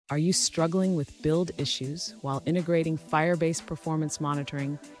Are you struggling with build issues while integrating Firebase Performance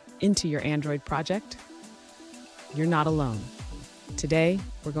Monitoring into your Android project? You're not alone. Today,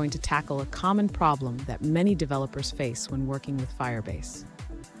 we're going to tackle a common problem that many developers face when working with Firebase.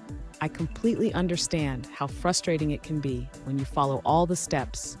 I completely understand how frustrating it can be when you follow all the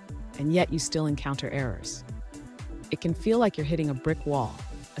steps and yet you still encounter errors. It can feel like you're hitting a brick wall,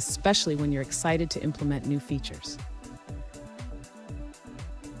 especially when you're excited to implement new features.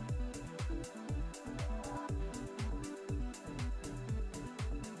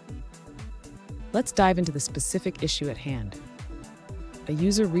 Let's dive into the specific issue at hand. A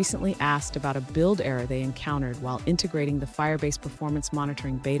user recently asked about a build error they encountered while integrating the Firebase Performance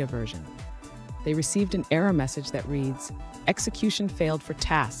Monitoring beta version. They received an error message that reads, "Execution failed for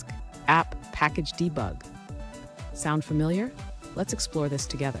task, app package debug." Sound familiar? Let's explore this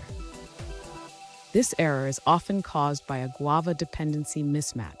together. This error is often caused by a Guava dependency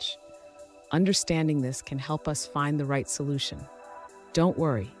mismatch. Understanding this can help us find the right solution. Don't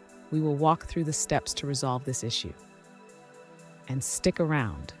worry. We will walk through the steps to resolve this issue. And stick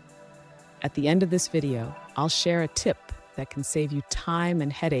around. At the end of this video, I'll share a tip that can save you time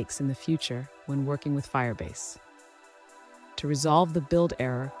and headaches in the future when working with Firebase. To resolve the build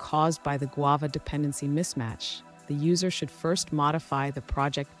error caused by the Guava dependency mismatch, the user should first modify the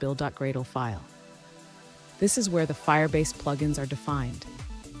project build.gradle file. This is where the Firebase plugins are defined.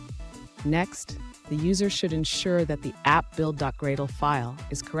 Next, the user should ensure that the app build.gradle file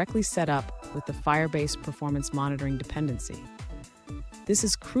is correctly set up with the Firebase Performance Monitoring dependency. This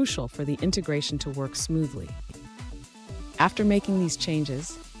is crucial for the integration to work smoothly. After making these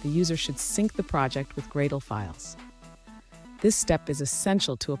changes, the user should sync the project with Gradle files. This step is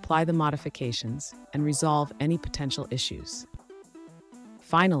essential to apply the modifications and resolve any potential issues.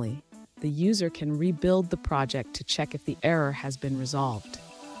 Finally, the user can rebuild the project to check if the error has been resolved.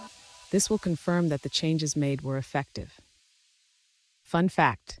 This will confirm that the changes made were effective. Fun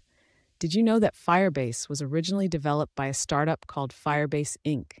fact, did you know that Firebase was originally developed by a startup called Firebase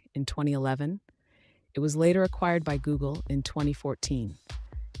Inc. in 2011? It was later acquired by Google in 2014.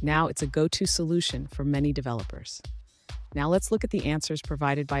 Now it's a go-to solution for many developers. Now let's look at the answers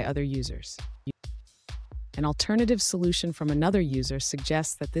provided by other users. An alternative solution from another user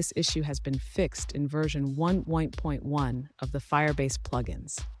suggests that this issue has been fixed in version 1.1 of the Firebase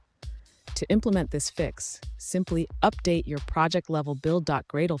plugins. To implement this fix, simply update your project-level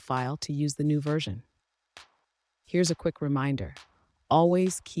build.gradle file to use the new version. Here's a quick reminder.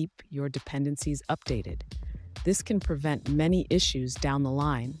 Always keep your dependencies updated. This can prevent many issues down the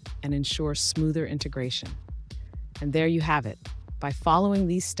line and ensure smoother integration. And there you have it. By following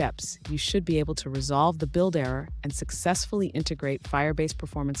these steps, you should be able to resolve the build error and successfully integrate Firebase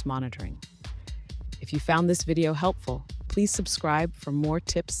Performance Monitoring. If you found this video helpful, please subscribe for more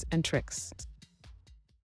tips and tricks.